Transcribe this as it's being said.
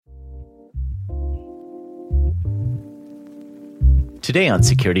Today on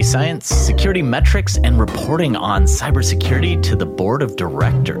Security Science, security metrics and reporting on cybersecurity to the board of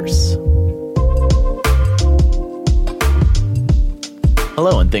directors.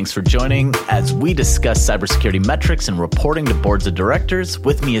 Hello, and thanks for joining as we discuss cybersecurity metrics and reporting to boards of directors.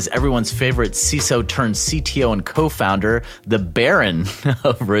 With me is everyone's favorite CISO turned CTO and co-founder, the Baron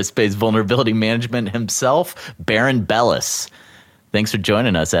of risk-based vulnerability management himself, Baron Bellis. Thanks for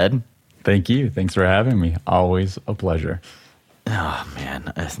joining us, Ed. Thank you. Thanks for having me. Always a pleasure. Oh,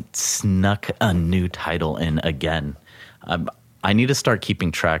 man. I snuck a new title in again. I need to start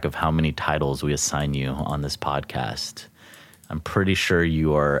keeping track of how many titles we assign you on this podcast. I'm pretty sure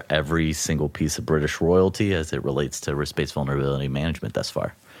you are every single piece of British royalty as it relates to risk-based vulnerability management thus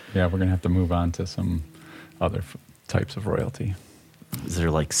far. Yeah, we're going to have to move on to some other types of royalty. Is there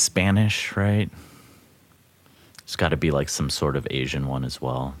like Spanish, right? There's got to be like some sort of Asian one as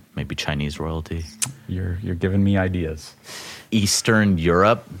well. Maybe Chinese royalty. You're giving me ideas. Eastern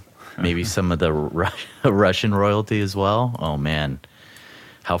Europe, maybe some of the Russian royalty as well. Oh, man.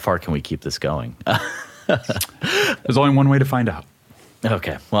 How far can we keep this going? There's only one way to find out.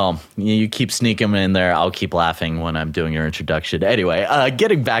 Okay, well, you keep sneaking in there. I'll keep laughing when I'm doing your introduction. Anyway,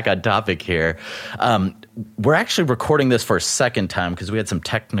 getting back on topic here. We're actually recording this for a second time because we had some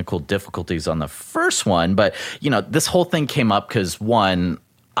technical difficulties on the first one. But, this whole thing came up because, one,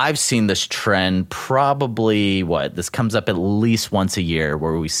 I've seen this trend probably, this comes up at least once a year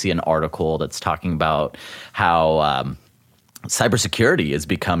where we see an article that's talking about how cybersecurity has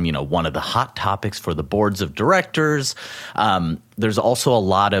become, one of the hot topics for the boards of directors. There's also a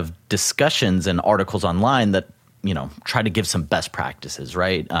lot of discussions and articles online that, try to give some best practices,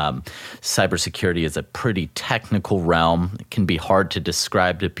 right? Cybersecurity is a pretty technical realm. It can be hard to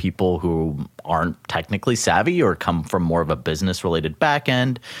describe to people who aren't technically savvy or come from more of a business-related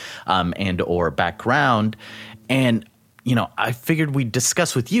backend and or background. And, I figured we'd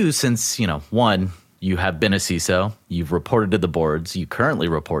discuss with you since, one, you have been a CISO, you've reported to the boards, you currently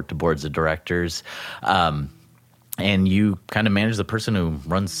report to boards of directors, and you kind of manage the person who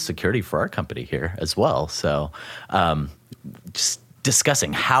runs security for our company here as well. So just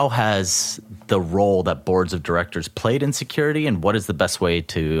discussing how has the role that boards of directors played in security and what is the best way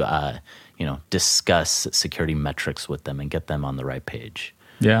to discuss security metrics with them and get them on the right page.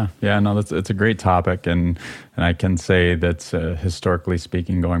 Yeah, no, it's a great topic, and I can say that historically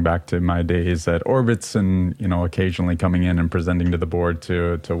speaking, going back to my days at Orbitz and occasionally coming in and presenting to the board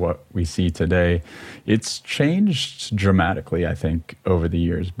to what we see today, it's changed dramatically, I think, over the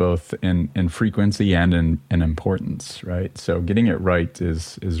years, both in frequency and in importance, right? So getting it right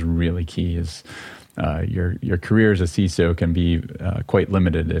is really key. Your career as a CISO can be quite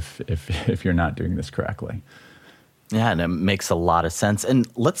limited if you're not doing this correctly. Yeah, and it makes a lot of sense. And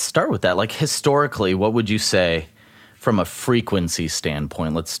let's start with that. Like historically, what would you say from a frequency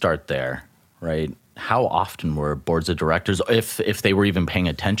standpoint? Let's start there, right? How often were boards of directors, if they were even paying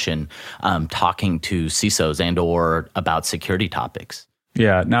attention, talking to CISOs and or about security topics?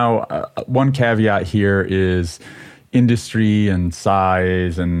 Yeah. Now, one caveat here is industry and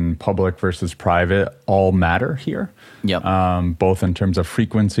size and public versus private all matter here. Yep. Both in terms of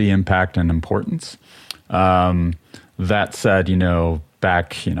frequency, impact, and importance. That said,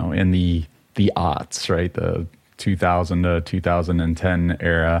 back, in the aughts, right, the 2000 to 2010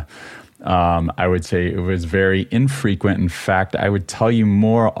 era, I would say it was very infrequent. In fact, I would tell you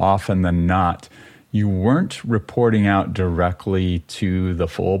more often than not, you weren't reporting out directly to the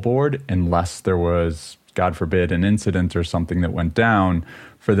full board unless there was, God forbid, an incident or something that went down.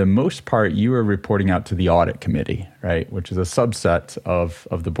 For the most part, you were reporting out to the audit committee, right, which is a subset of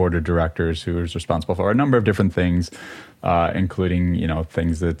the board of directors who is responsible for a number of different things, including,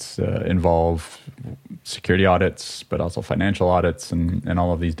 things that involve security audits, but also financial audits and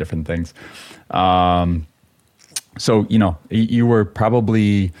all of these different things. So, you were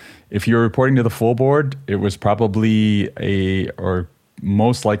probably, if you're reporting to the full board, it was probably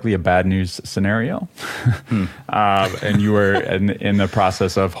most likely a bad news scenario. And you were in the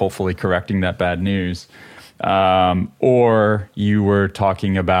process of hopefully correcting that bad news. Or you were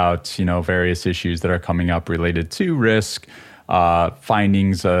talking about, various issues that are coming up related to risk,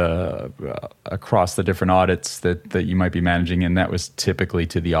 findings across the different audits that you might be managing. And that was typically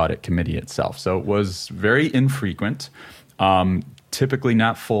to the audit committee itself. So it was very infrequent. Typically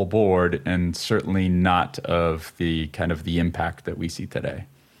not full board, and certainly not of the kind of the impact that we see today.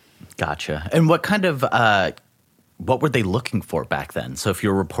 Gotcha. And what kind of what were they looking for back then? So if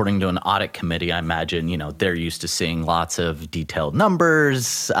you're reporting to an audit committee, I imagine they're used to seeing lots of detailed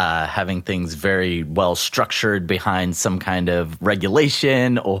numbers, having things very well structured behind some kind of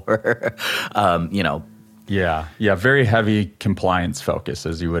regulation, or Yeah, very heavy compliance focus,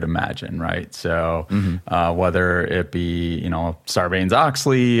 as you would imagine, right? So whether it be,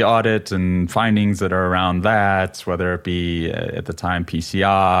 Sarbanes-Oxley audit and findings that are around that, whether it be at the time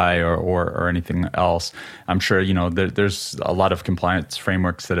PCI or anything else, I'm sure, there's a lot of compliance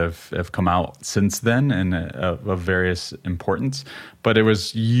frameworks that have come out since then and of various importance. But it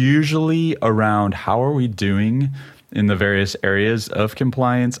was usually around how are we doing in the various areas of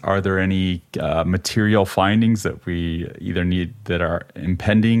compliance. Are there any material findings that we either need that are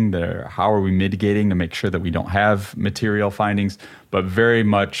impending? How are we mitigating to make sure that we don't have material findings? But very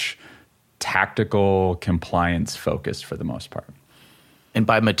much tactical compliance focused for the most part. And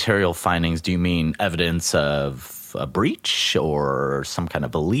by material findings, do you mean evidence of a breach or some kind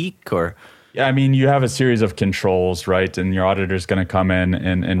of a leak or? Yeah, I mean, you have a series of controls, right? And your auditor's going to come in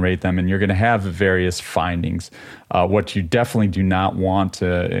and rate them, and you're going to have various findings. What you definitely do not want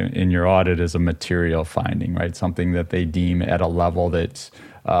in your audit is a material finding, right? Something that they deem at a level that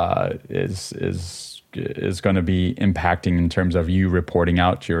is going to be impacting in terms of you reporting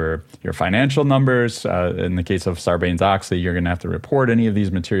out your financial numbers. In the case of Sarbanes-Oxley, you're going to have to report any of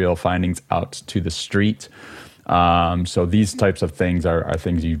these material findings out to the street. So these types of things are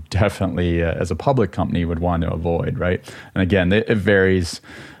things you definitely, as a public company, would want to avoid, right? And again, it varies.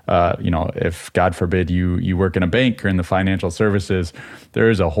 If God forbid you work in a bank or in the financial services, there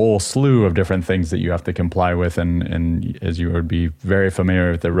is a whole slew of different things that you have to comply with. And as you would be very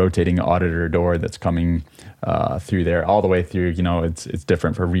familiar with the rotating auditor door that's coming through there, all the way through, it's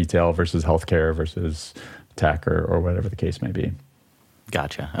different for retail versus healthcare versus tech or whatever the case may be.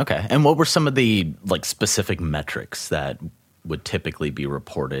 Gotcha. Okay. And what were some of the specific metrics that would typically be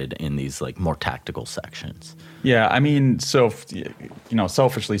reported in these more tactical sections? Yeah, I mean, so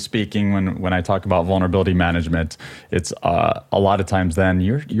selfishly speaking, when I talk about vulnerability management, it's a lot of times then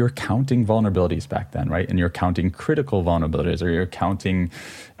you're counting vulnerabilities back then, right? And you're counting critical vulnerabilities, or you're counting,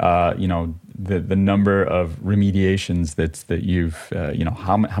 the number of remediations that you've,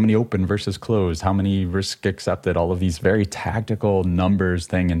 how many open versus closed, how many risk accepted, all of these very tactical numbers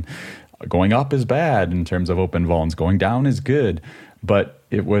thing. And going up is bad in terms of open vulns, going down is good, but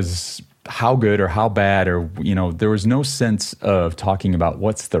it was how good or how bad, or there was no sense of talking about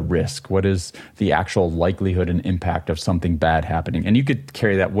what's the risk, what is the actual likelihood and impact of something bad happening. And you could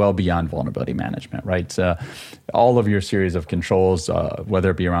carry that well beyond vulnerability management, right? All of your series of controls, whether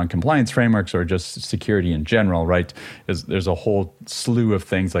it be around compliance frameworks or just security in general, right? There's a whole slew of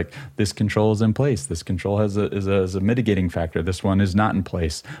things like this control is in place, this control is a mitigating factor, this one is not in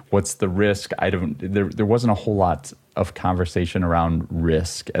place. What's the risk? There wasn't a whole lot of conversation around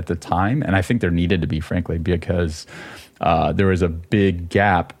risk at the time. And I think there needed to be, frankly, because there was a big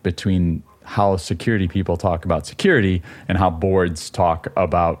gap between how security people talk about security and how boards talk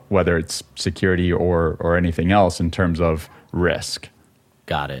about whether it's security or anything else in terms of risk.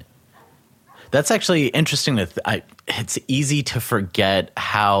 Got it. That's actually interesting. It's easy to forget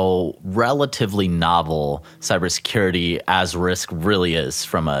how relatively novel cybersecurity as risk really is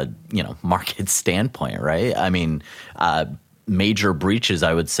from a market standpoint, right? I mean, major breaches,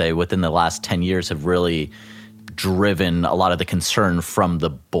 I would say, within the last 10 years have really driven a lot of the concern from the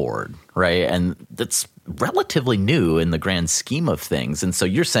board, right? And that's relatively new in the grand scheme of things. And so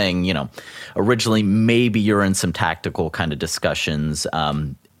you're saying, originally maybe you're in some tactical kind of discussions,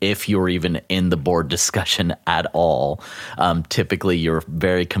 if you're even in the board discussion at all. Typically, you're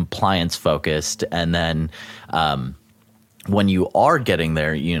very compliance focused. And then when you are getting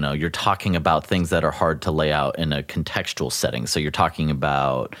there, you're talking about things that are hard to lay out in a contextual setting. So you're talking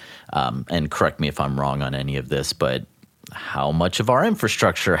about, and correct me if I'm wrong on any of this, but how much of our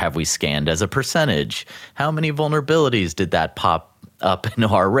infrastructure have we scanned as a percentage? How many vulnerabilities did that pop up in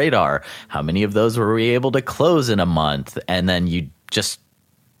our radar? How many of those were we able to close in a month? And then you just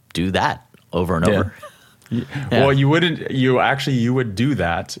do that over and over. Yeah. Well, you would do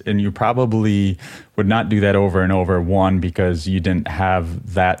that, and you probably would not do that over and over. One, because you didn't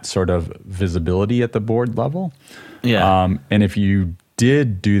have that sort of visibility at the board level. Yeah. And if you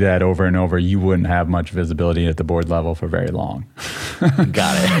did do that over and over, you wouldn't have much visibility at the board level for very long.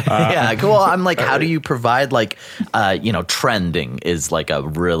 Got it. Yeah. Cool. I'm how do you provide trending is a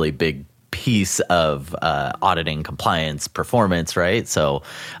really big piece of auditing compliance performance, right? So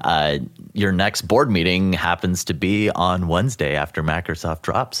your next board meeting happens to be on Wednesday after Microsoft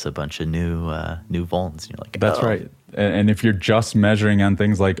drops a bunch of new vulns. And you're like, that's right. And if you're just measuring on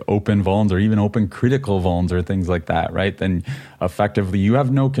things like open vulns or even open critical vulns or things like that, right, then effectively you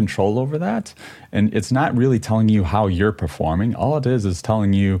have no control over that. And it's not really telling you how you're performing. All it is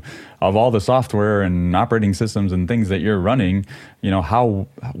telling you of all the software and operating systems and things that you're running,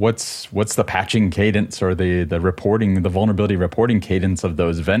 what's the patching cadence or the reporting, the vulnerability reporting cadence of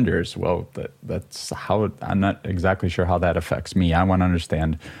those vendors. Well, that's how, I'm not exactly sure how that affects me. I want to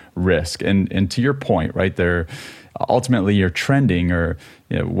understand risk. And to your point, right, there, ultimately you're trending, or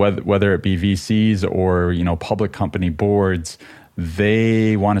whether it be VCs or public company boards,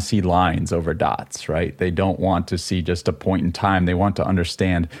 they want to see lines over dots, right? They don't want to see just a point in time. They want to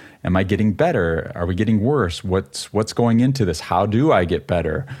understand, am I getting better? Are we getting worse? What's going into this? How do I get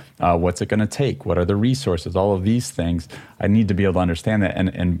better? What's it going to take? What are the resources? All of these things, I need to be able to understand that.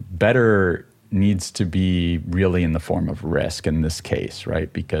 And better needs to be really in the form of risk in this case,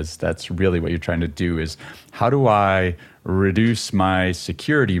 right? Because that's really what you're trying to do is, how do I reduce my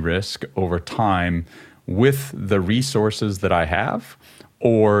security risk over time with the resources that I have,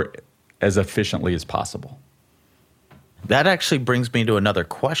 or as efficiently as possible? That actually brings me to another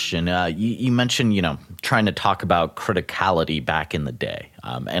question. You mentioned, trying to talk about criticality back in the day.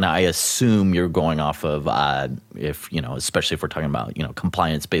 And I assume you're going off of, especially if we're talking about,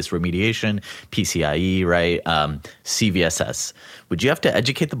 compliance-based remediation, PCIe, right? CVSS. Would you have to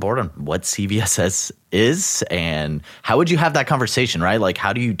educate the board on what CVSS is? And how would you have that conversation, right? Like,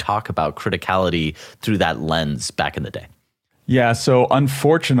 how do you talk about criticality through that lens back in the day? Yeah, so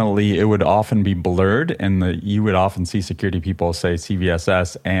unfortunately, it would often be blurred, and you would often see security people say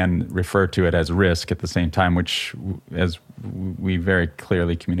CVSS and refer to it as risk at the same time, which, as we very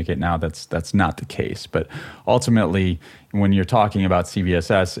clearly communicate now, that's not the case. But ultimately, when you're talking about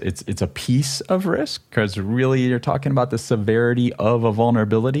CVSS, it's a piece of risk, because really you're talking about the severity of a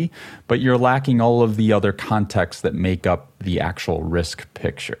vulnerability, but you're lacking all of the other contexts that make up the actual risk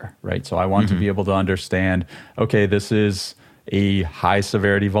picture, right? So I want to be able to understand, okay, this is a high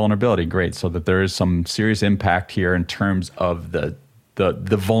severity vulnerability. Great. So that there is some serious impact here in terms of the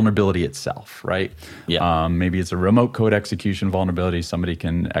vulnerability itself, right? Yeah. Maybe it's a remote code execution vulnerability. Somebody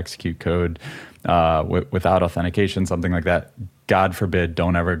can execute code without authentication, something like that. God forbid,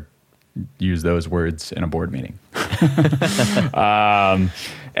 don't ever use those words in a board meeting. And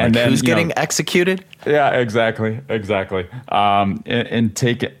like, then who's getting executed? Yeah, exactly. And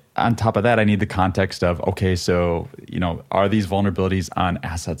take it. On top of that, I need the context of, okay, so, are these vulnerabilities on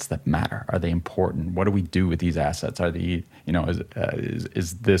assets that matter? Are they important? What do we do with these assets? Are the,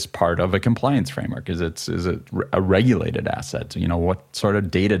 is this part of a compliance framework? Is it a regulated asset? What sort of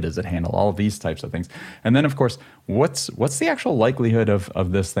data does it handle? All of these types of things. And then, of course, what's the actual likelihood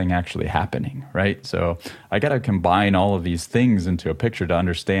of this thing actually happening, right? So I got to combine all of these things into a picture to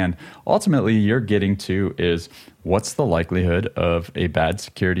understand. Ultimately, you're getting to is, what's the likelihood of a bad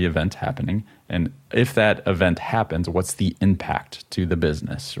security event happening? And if that event happens, what's the impact to the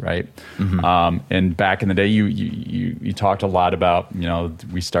business, right? And back in the day, you talked a lot about,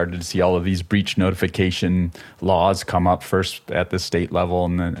 we started to see all of these breach notification laws come up first at the state level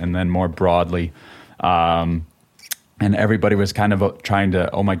and then more broadly. And everybody was kind of trying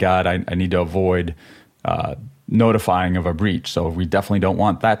to, oh my God, I need to avoid notifying of a breach. So we definitely don't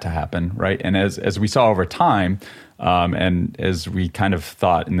want that to happen, right? And as we saw over time, and as we kind of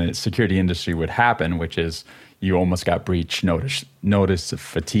thought in the security industry would happen, which is you almost got breach notice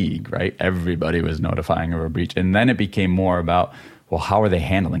fatigue, right? Everybody was notifying of a breach. And then it became more about, well, how are they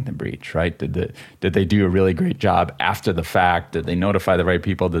handling the breach, right? Did they do a really great job after the fact? Did they notify the right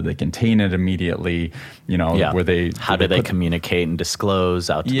people? Did they contain it immediately? Were they? How did they communicate and disclose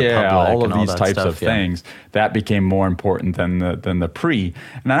out to the public? All of these types of things. That became more important than the pre.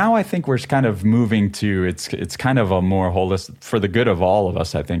 And now I think we're kind of moving to it's kind of a more holistic, for the good of all of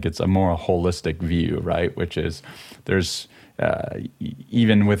us. I think it's a more holistic view, right? Which is there's.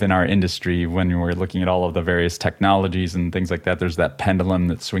 Even within our industry, when we're looking at all of the various technologies and things like that, there's that pendulum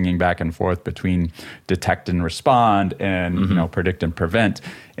that's swinging back and forth between detect and respond and predict and prevent.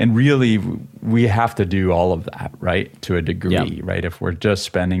 And really, we have to do all of that, right, to a degree, right? If we're just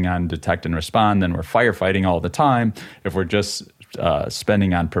spending on detect and respond, then we're firefighting all the time. If we're just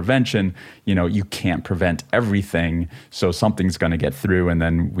spending on prevention, you can't prevent everything, so something's going to get through, and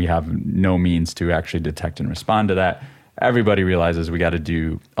then we have no means to actually detect and respond to that. Everybody realizes we got to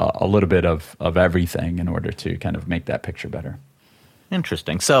do a little bit of everything in order to kind of make that picture better.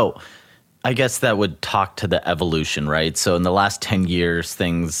 Interesting. So I guess that would talk to the evolution, right? So in the last 10 years,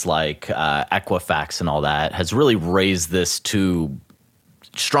 things like Equifax and all that has really raised this to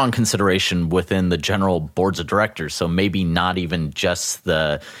strong consideration within the general boards of directors. So maybe not even just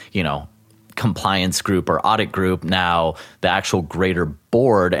the, compliance group or audit group, now the actual greater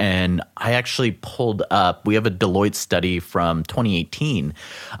board. And I actually pulled up, we have a Deloitte study from 2018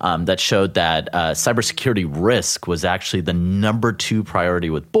 that showed that cybersecurity risk was actually the number 2 priority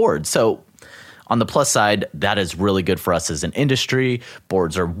with boards. So on the plus side, that is really good for us as an industry.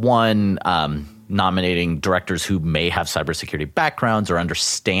 Boards are nominating directors who may have cybersecurity backgrounds or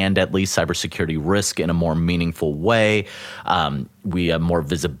understand at least cybersecurity risk in a more meaningful way. We have more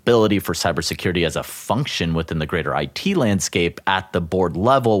visibility for cybersecurity as a function within the greater IT landscape at the board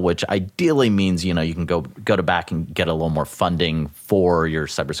level, which ideally means, you can go to back and get a little more funding for your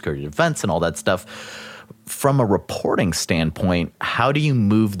cybersecurity defense and all that stuff. From a reporting standpoint, how do you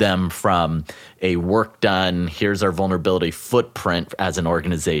move them from a work done, here's our vulnerability footprint as an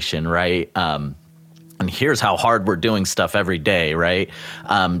organization, right? And here's how hard we're doing stuff every day, right?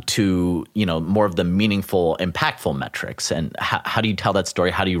 To, more of the meaningful, impactful metrics. And how do you tell that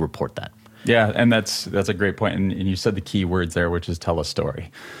story? How do you report that? Yeah, and that's a great point. And you said the key words there, which is tell a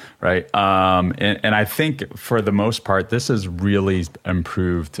story, right? And I think for the most part, this has really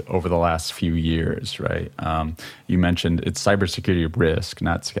improved over the last few years, right? You mentioned it's cybersecurity risk,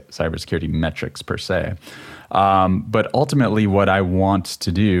 not cybersecurity metrics per se. But ultimately, what I want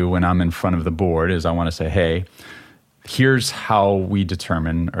to do when I'm in front of the board is I want to say, hey, here's how we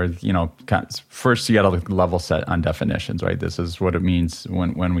determine, or, first you got to level set on definitions, right? This is what it means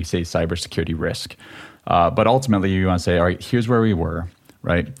when we say cybersecurity risk. But ultimately, you want to say, all right, here's where we were,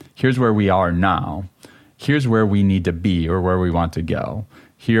 right? Here's where we are now. Here's where we need to be or where we want to go.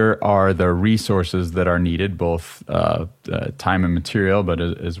 Here are the resources that are needed, both time and material, but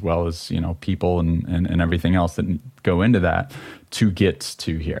as well as people and everything else that go into that to get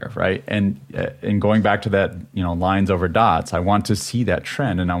to here, right? And going back to that, lines over dots, I want to see that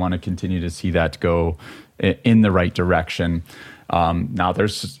trend, and I want to continue to see that go in the right direction. Now,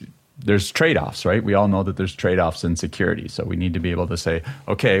 there's trade-offs, right? We all know that there's trade-offs in security. So we need to be able to say,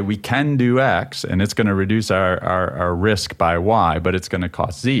 okay, we can do X and it's going to reduce our risk by Y, but it's going to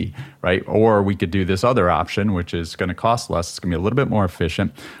cost Z, right? Or we could do this other option, which is going to cost less. It's going to be a little bit more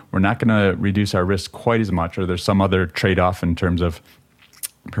efficient. We're not going to reduce our risk quite as much, or there's some other trade-off in terms of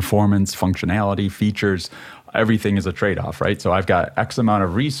performance, functionality, features. Everything is a trade-off, right? So I've got X amount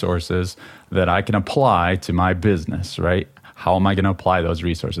of resources that I can apply to my business, right? How am I going to apply those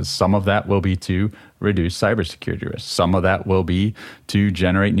resources? Some of that will be to reduce cybersecurity risk. Some of that will be to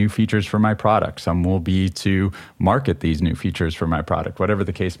generate new features for my product. Some will be to market these new features for my product. Whatever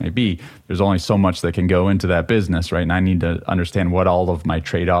the case may be, there's only so much that can go into that business, right? And I need to understand what all of my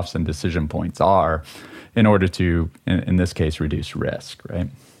trade-offs and decision points are in order to, in this case, reduce risk, right?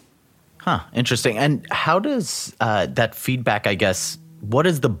 Interesting. And how does that feedback, I guess, what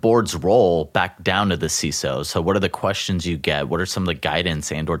is the board's role back down to the CISO? So what are the questions you get? What are some of the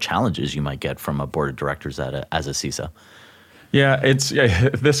guidance and or challenges you might get from a board of directors as a CISO? Yeah,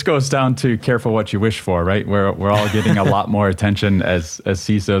 this goes down to careful what you wish for, right? We're all getting a lot more attention as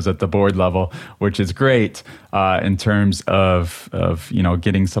CISOs at the board level, which is great in terms of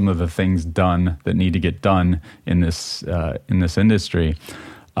getting some of the things done that need to get done in this industry.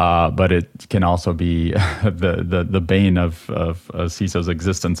 But it can also be the bane of a CISO's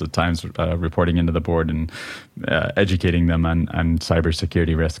existence at times, reporting into the board and educating them on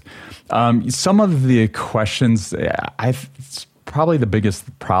cybersecurity risk. Some of the questions, probably the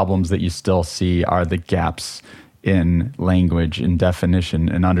biggest problems that you still see are the gaps in language and definition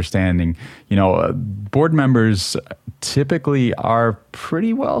and understanding. Board members typically are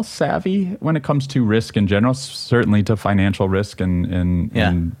pretty well savvy when it comes to risk in general, certainly to financial risk and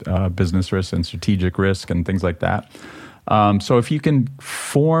business risk and strategic risk and things like that. So if you can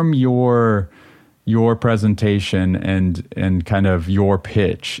form your presentation and kind of your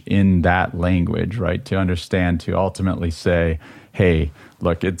pitch in that language, right, to understand, to ultimately say, hey,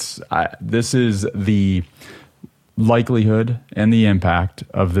 look, this is the likelihood and the impact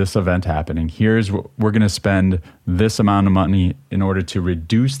of this event happening. Here's what we're going to spend this amount of money in order to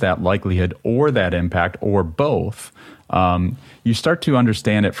reduce that likelihood or that impact or both. You start to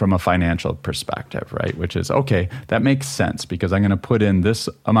understand it from a financial perspective, right? Which is, okay, that makes sense because I'm going to put in this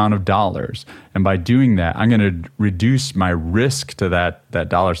amount of dollars. And by doing that, I'm going to reduce my risk to that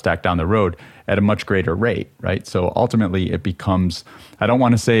dollar stack down the road at a much greater rate, right? So ultimately it becomes, I don't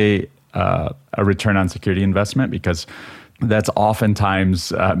want to say a return on security investment because that's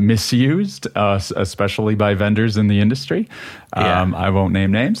oftentimes misused, especially by vendors in the industry. I won't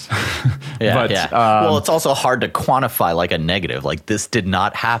name names. Well, it's also hard to quantify like a negative, like this did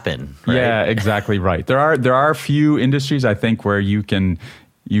not happen. Right? Yeah, exactly right. There are a few industries I think where you can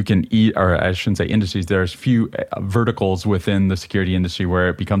you can eat, or I shouldn't say industries, there's few verticals within the security industry where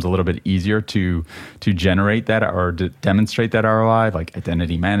it becomes a little bit easier to generate that or to demonstrate that ROI, like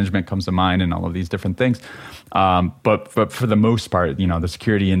identity management comes to mind and all of these different things. But for the most part, the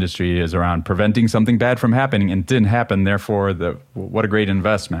security industry is around preventing something bad from happening, and it didn't happen. Therefore, what a great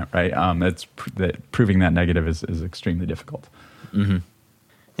investment, right? Proving that negative is extremely difficult. Mm-hmm.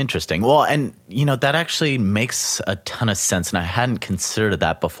 Interesting. Well, and that actually makes a ton of sense, and I hadn't considered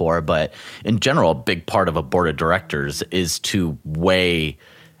that before. But in general, a big part of a board of directors is to weigh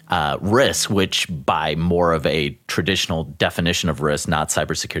risk, which by more of a traditional definition of risk, not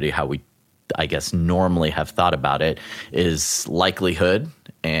cybersecurity, how we, I guess, normally have thought about it, is likelihood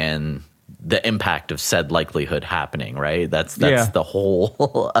and the impact of said likelihood happening, right? That's the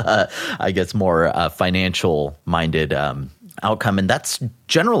whole, I guess, more financial minded outcome. And that's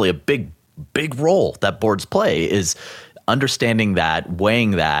generally a big role that boards play, is understanding that,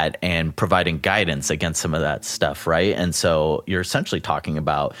 weighing that, and providing guidance against some of that stuff, right? And so you're essentially talking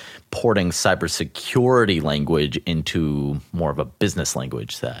about porting cybersecurity language into more of a business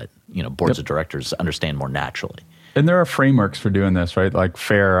language that, boards of directors understand more naturally. And there are frameworks for doing this, right? Like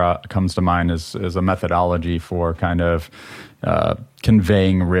FAIR comes to mind as a methodology for kind of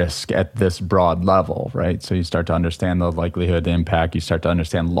conveying risk at this broad level, right? So you start to understand the likelihood, the impact, you start to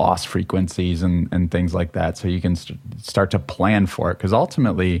understand loss frequencies and things like that, so you can start to plan for it. Because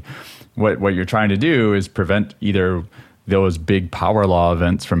ultimately, what you're trying to do is prevent either those big power law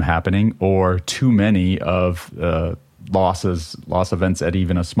events from happening or too many of loss events at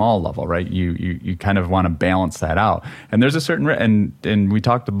even a small level, right? You kind of want to balance that out. And there's a certain, and we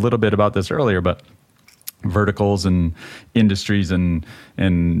talked a little bit about this earlier, but verticals and industries and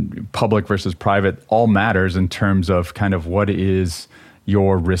public versus private all matters in terms of kind of what is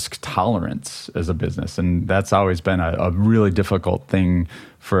your risk tolerance as a business. And that's always been a really difficult thing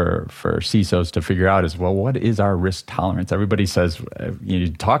for CISOs to figure out is, well, what is our risk tolerance? Everybody says,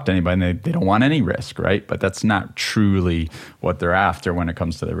 you talk to anybody and they don't want any risk, right? But that's not truly what they're after when it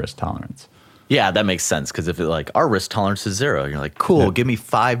comes to the risk tolerance. Yeah, that makes sense, because if it's like, our risk tolerance is 0, you're like, cool, give me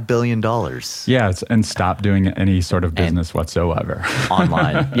 $5 billion. Yeah, and stop doing any sort of business whatsoever.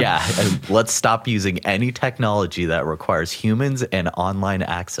 Online, yeah. And let's stop using any technology that requires humans and online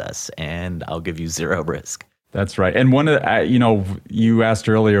access, and I'll give you 0 risk. That's right. And one of the, you asked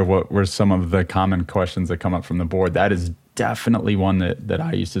earlier what were some of the common questions that come up from the board. That is definitely one that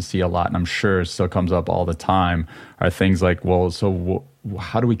I used to see a lot, and I'm sure still comes up all the time, are things like, well, so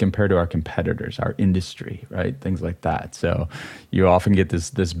how do we compare to our competitors, our industry, right? Things like that. So you often get this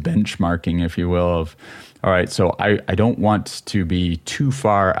benchmarking, if you will, of, all right, so I don't want to be too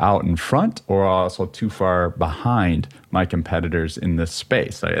far out in front or also too far behind my competitors in this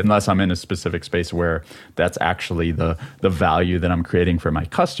space, right? Unless I'm in a specific space where that's actually the value that I'm creating for my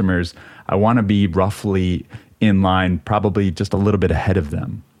customers. I want to be roughly in line, probably just a little bit ahead of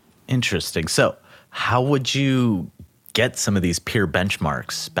them. Interesting. So how would you get some of these peer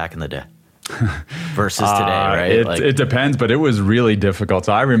benchmarks back in the day versus today, right? It depends, but it was really difficult.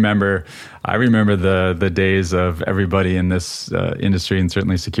 So I remember the days of everybody in this industry, and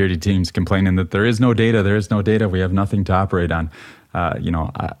certainly security teams, complaining that there is no data, we have nothing to operate on.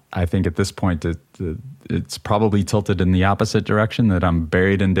 I think at this point it's probably tilted in the opposite direction, that I'm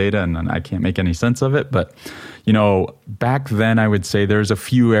buried in data and I can't make any sense of it. But back then I would say there's a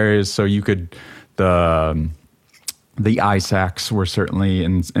few areas. So you could the ISACs were certainly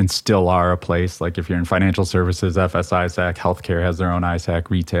and still are a place. Like if you're in financial services, FS ISAC, healthcare has their own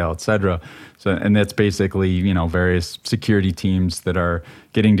ISAC, retail, et cetera. So, and that's basically, various security teams that are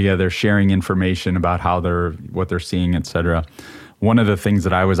getting together, sharing information about what they're seeing, et cetera. One of the things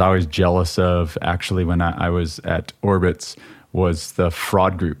that I was always jealous of, actually, when I was at Orbitz, was the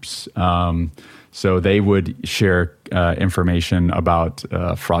fraud groups. So they would share information about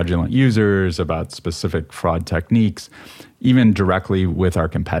fraudulent users, about specific fraud techniques, even directly with our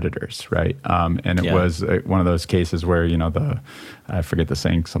competitors, right? And it was one of those cases where, I forget the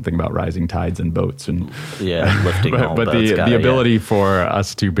saying, something about rising tides and boats. And lifting all but boats. the ability for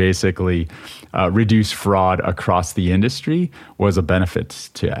us to basically reduce fraud across the industry was a benefit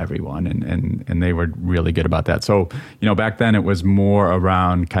to everyone, and they were really good about that. So, back then it was more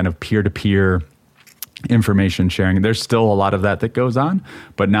around kind of peer-to-peer information sharing. There's still a lot of that goes on,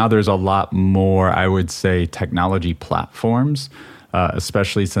 but now there's a lot more, I would say, technology platforms,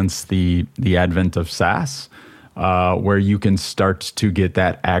 especially since the advent of SaaS, where you can start to get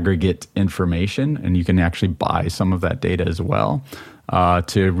that aggregate information, and you can actually buy some of that data as well,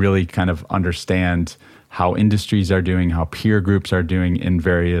 to really kind of understand how industries are doing, how peer groups are doing in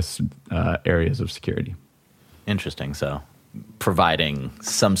various areas of security. Interesting. So providing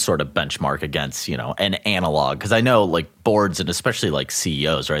some sort of benchmark against, an analog. Because I know like boards and especially like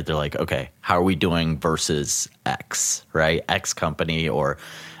CEOs, right? They're like, okay, how are we doing versus X, right? X company, or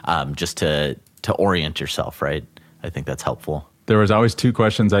just to orient yourself, right? I think that's helpful. There was always two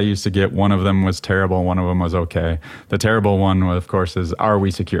questions I used to get. One of them was terrible. One of them was okay. The terrible one, of course, is, are we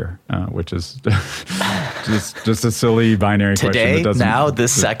secure? Which is just a silly binary question. Today, now,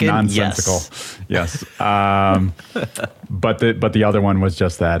 this second, nonsensical. Yes. But the other one was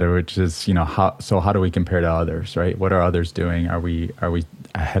just that, which is, how do we compare to others, right? What are others doing? Are we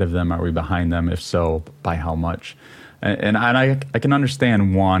ahead of them? Are we behind them? If so, by how much? And I can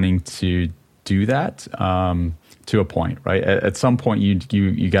understand wanting to do that. To a point, right? At some point,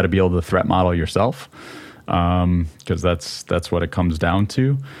 you got to be able to threat model yourself, because that's what it comes down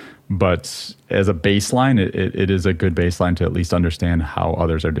to. But as a baseline, it is a good baseline to at least understand how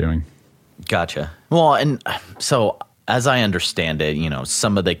others are doing. Gotcha. Well, and so as I understand it,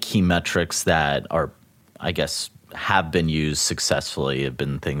 some of the key metrics that are, I guess, have been used successfully have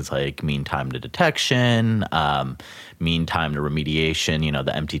been things like mean time to detection, mean time to remediation,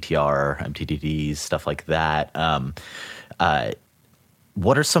 the MTTR, MTTDs, stuff like that.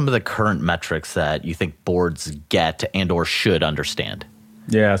 What are some of the current metrics that you think boards get and or should understand?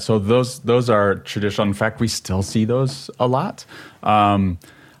 Yeah, so those are traditional. In fact, we still see those a lot.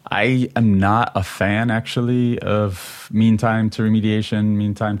 I am not a fan, actually, of mean time to remediation,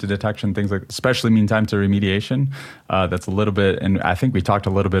 mean time to detection, things like, especially mean time to remediation. That's a little bit, and I think we talked a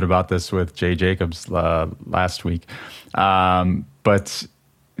little bit about this with Jay Jacobs last week. But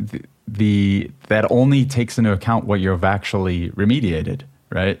that only takes into account what you've actually remediated,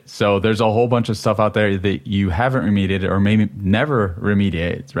 right? So there's a whole bunch of stuff out there that you haven't remediated or maybe never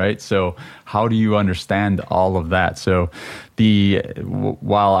remediated, right? So how do you understand all of that? So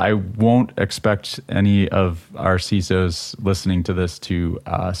while I won't expect any of our CISOs listening to this to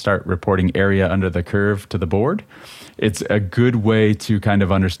start reporting area under the curve to the board, it's a good way to kind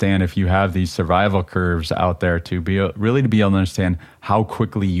of understand, if you have these survival curves out there, to be able to understand how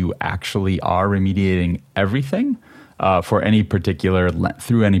quickly you actually are remediating everything. For any particular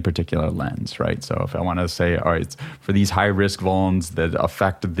through any particular lens, right? So if I want to say, all right, for these high risk vulns that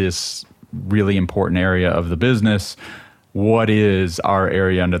affect this really important area of the business, what is our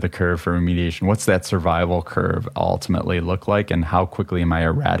area under the curve for remediation? What's that survival curve ultimately look like, and how quickly am I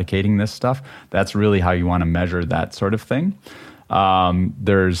eradicating this stuff? That's really how you want to measure that sort of thing.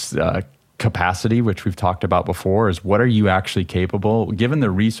 There's capacity, which we've talked about before, is what are you actually capable, given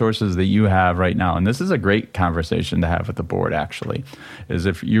the resources that you have right now. And this is a great conversation to have with the board, actually, is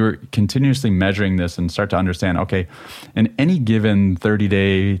if you're continuously measuring this and start to understand, okay, in any given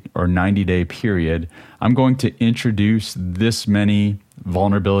 30-day or 90-day period, I'm going to introduce this many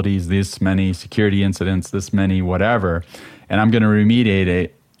vulnerabilities, this many security incidents, this many whatever, and I'm going to remediate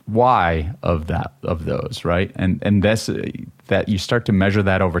it. Why of those, right? And that's that you start to measure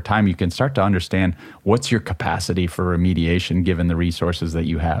that over time. You can start to understand what's your capacity for remediation given the resources that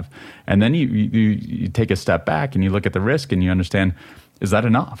you have. And then you take a step back and you look at the risk and you understand, is that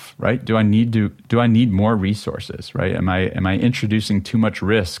enough, right? Do I need more resources, right? Am I introducing too much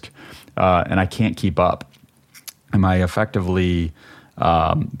risk and I can't keep up? Am I effectively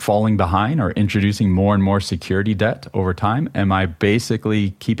falling behind or introducing more and more security debt over time? Am I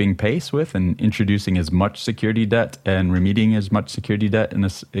basically keeping pace with and introducing as much security debt and remediating as much security debt in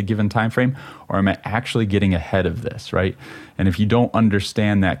a given time frame? Or am I actually getting ahead of this, right? And if you don't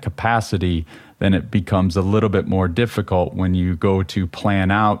understand that capacity, then it becomes a little bit more difficult when you go to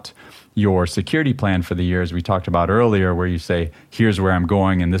plan out your security plan for the year, as we talked about earlier, where you say, here's where I'm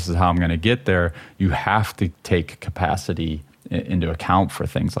going and this is how I'm going to get there. You have to take capacity into account for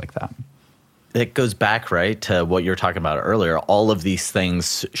things like that. It goes back, right, to what you were talking about earlier. All of these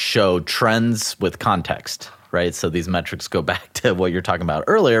things show trends with context, right? So these metrics go back to what you're talking about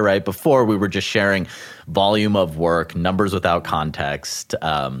earlier, right? Before we were just sharing volume of work, numbers without context,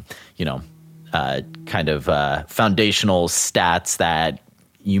 kind of foundational stats that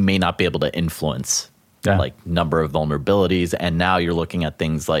you may not be able to influence. Yeah. Like number of vulnerabilities. And now you're looking at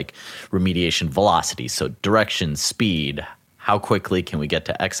things like remediation velocity. So direction, speed, how quickly can we get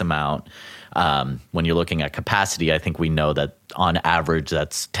to X amount? When you're looking at capacity, I think we know that on average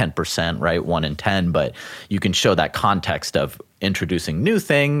that's 10%, right? 1 in 10. But you can show that context of introducing new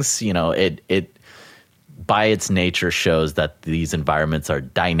things. It by its nature shows that these environments are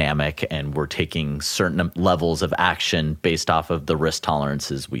dynamic and we're taking certain levels of action based off of the risk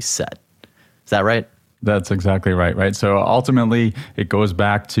tolerances we set. Is that right? That's exactly right, right? So ultimately, it goes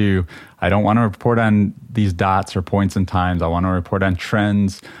back to, I don't want to report on these dots or points in times. I want to report on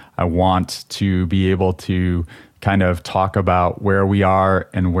trends. I want to be able to kind of talk about where we are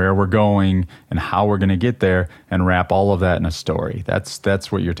and where we're going and how we're going to get there, and wrap all of that in a story.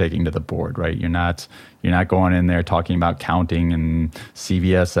 That's what you're taking to the board, right? You're not going in there talking about counting and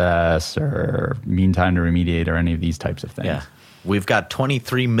CVSS or mean time to remediate or any of these types of things. Yeah. We've got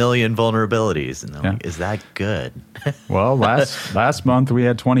 23 million vulnerabilities. And like, is that good? Well, last month we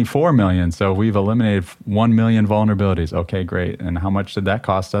had 24 million. So we've eliminated 1 million vulnerabilities. Okay, great. And how much did that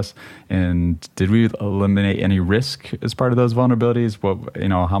cost us? And did we eliminate any risk as part of those vulnerabilities?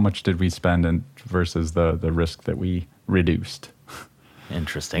 How much did we spend versus the risk that we reduced?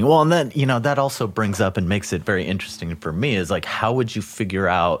 Interesting. Well, and then, that also brings up and makes it very interesting for me is like, how would you figure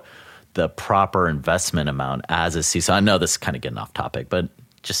out the proper investment amount as a CISO? I know this is kind of getting off topic, but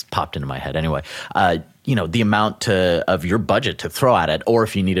just popped into my head anyway. The amount of your budget to throw at it, or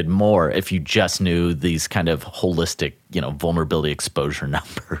if you needed more, if you just knew these kind of holistic, vulnerability exposure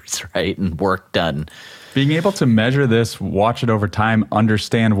numbers, right? And work done. Being able to measure this, watch it over time,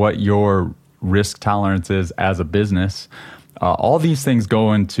 understand what your risk tolerance is as a business. All these things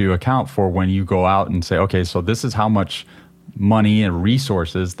go into account for when you go out and say, okay, so this is how much money and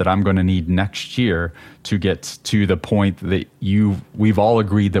resources that I'm going to need next year to get to the point that we've all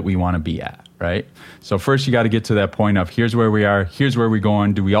agreed that we want to be at, right? So first you got to get to that point of here's where we are, here's where we're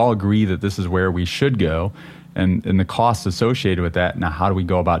going. Do we all agree that this is where we should go? And the costs associated with that. Now, how do we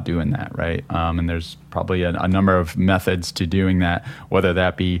go about doing that, right? And there's probably a number of methods to doing that, whether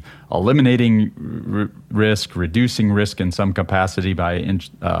that be eliminating risk, reducing risk in some capacity by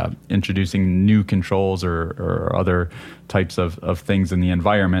introducing new controls or other types of things in the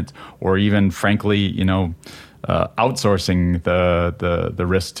environment, or even, frankly, outsourcing the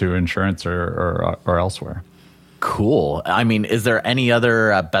risk to insurance or elsewhere. Cool. I mean, is there any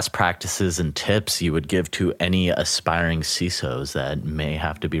other best practices and tips you would give to any aspiring CISOs that may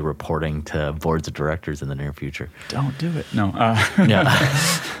have to be reporting to boards of directors in the near future? Don't do it. No.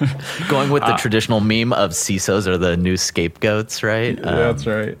 Going with the traditional meme of CISOs are the new scapegoats, right? That's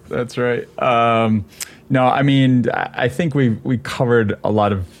right. No, I mean, I think we covered a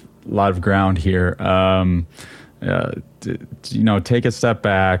lot of ground here. Take a step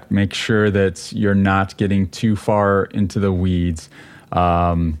back, make sure that you're not getting too far into the weeds.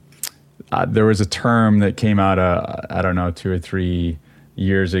 There was a term that came out, 2 or 3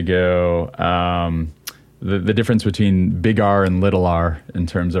 years ago, the difference between big R and little r in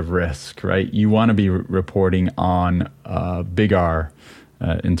terms of risk, right? You want to be reporting on big R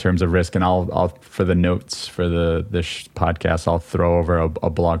in terms of risk. And I'll for the notes for this podcast, I'll throw over a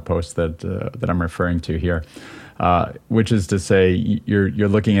blog post that I'm referring to here. Which is to say you're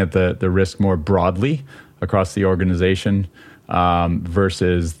looking at the risk more broadly across the organization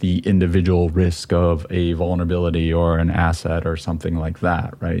versus the individual risk of a vulnerability or an asset or something like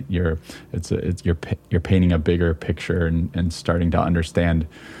that, right? You're painting a bigger picture and starting to understand,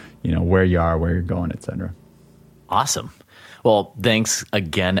 where you are, where you're going, et cetera. Awesome. Well, thanks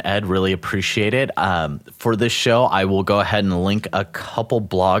again, Ed. Really appreciate it. For this show, I will go ahead and link a couple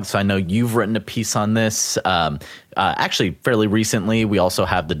blogs. So I know you've written a piece on this. Actually, fairly recently, we also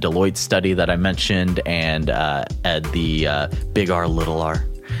have the Deloitte study that I mentioned, and Ed, the Big R, Little R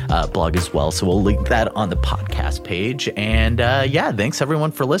blog as well. So we'll link that on the podcast page. And thanks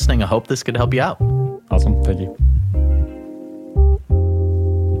everyone for listening. I hope this could help you out. Awesome. Thank you.